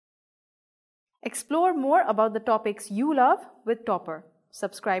Explore more about the topics you love with Toppr.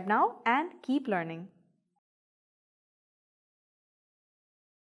 Subscribe now and keep learning.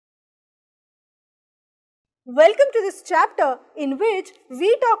 Welcome to this chapter in which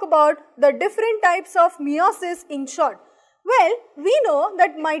we talk about the different types of meiosis in short. Well, we know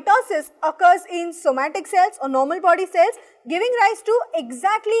that mitosis occurs in somatic cells or normal body cells, giving rise to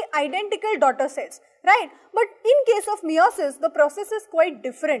exactly identical daughter cells, right? But in case of meiosis, the process is quite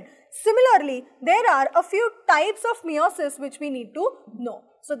different. Similarly, there are a few types of meiosis which we need to know.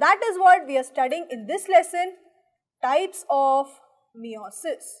 So that is what we are studying in this lesson, types of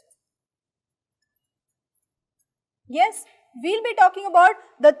meiosis. Yes, we will be talking about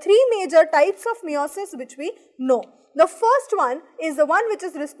the three major types of meiosis which we know. The first one is the one which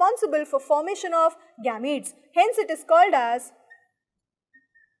is responsible for formation of gametes. Hence, it is called as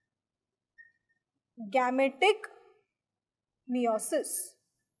gametic meiosis.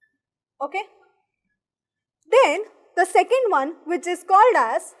 Okay. Then, the second one which is called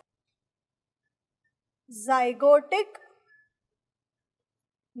as zygotic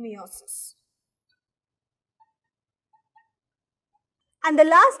meiosis. And the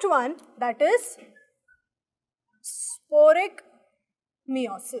last one, that is sporic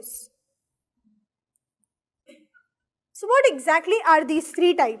meiosis. So what exactly are these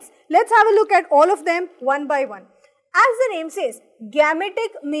three types? Let's have a look at all of them one by one. As the name says,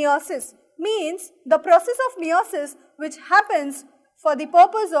 gametic meiosis means the process of meiosis which happens for the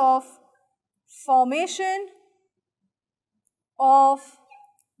purpose of formation of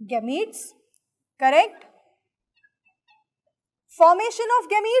gametes, correct? Formation of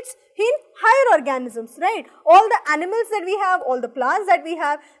gametes in higher organisms, right? All the animals that we have, all the plants that we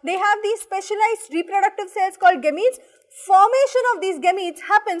have, they have these specialized reproductive cells called gametes. Formation of these gametes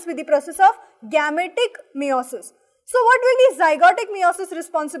happens with the process of gametic meiosis. So what will be zygotic meiosis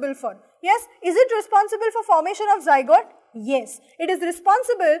responsible for? Yes, is it responsible for formation of zygote? Yes, it is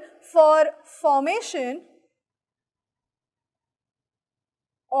responsible for formation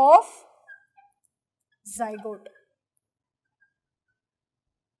of zygote.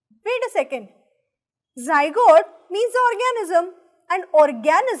 Wait a second, zygote means the organism, and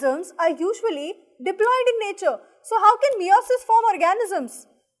organisms are usually diploid in nature. So how can meiosis form organisms?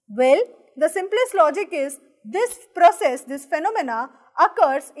 Well, the simplest logic is this process, this phenomena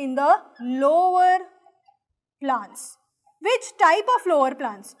occurs in the lower plants. Which type of lower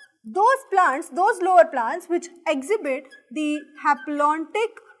plants? Those lower plants which exhibit the haplontic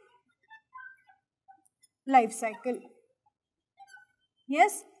life cycle.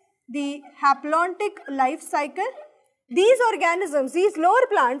 Yes, the haplontic life cycle. These organisms, these lower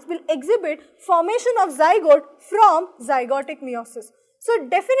plants will exhibit formation of zygote from zygotic meiosis. So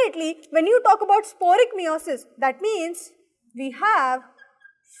definitely when you talk about sporic meiosis, that means we have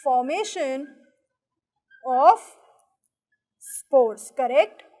formation of spores,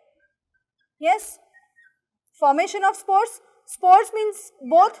 correct? Yes, formation of spores. Spores means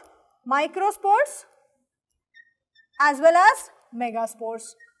both microspores as well as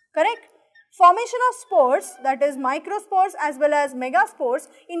megaspores, correct? Formation of spores, that is microspores as well as megaspores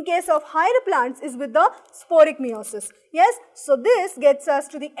in case of higher plants is with the sporic meiosis. Yes, so this gets us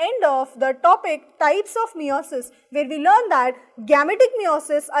to the end of the topic types of meiosis, where we learn that gametic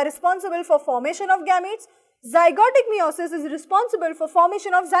meiosis are responsible for formation of gametes. Zygotic meiosis is responsible for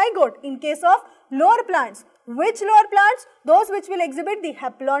formation of zygote in case of lower plants. Which lower plants? Those which will exhibit the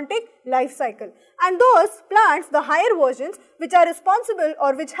haplontic life cycle. And those plants, the higher versions, which are responsible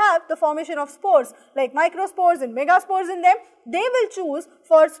or which have the formation of spores like microspores and megaspores in them, they will choose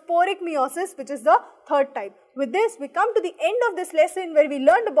for sporic meiosis, which is the third type. With this, we come to the end of this lesson where we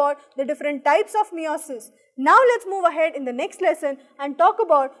learned about the different types of meiosis. Now let's move ahead in the next lesson and talk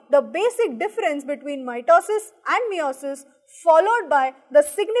about the basic difference between mitosis and meiosis, followed by the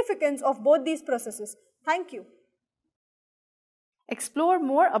significance of both these processes. Thank you. Explore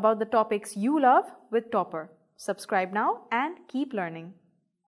more about the topics you love with Toppr. Subscribe now and keep learning.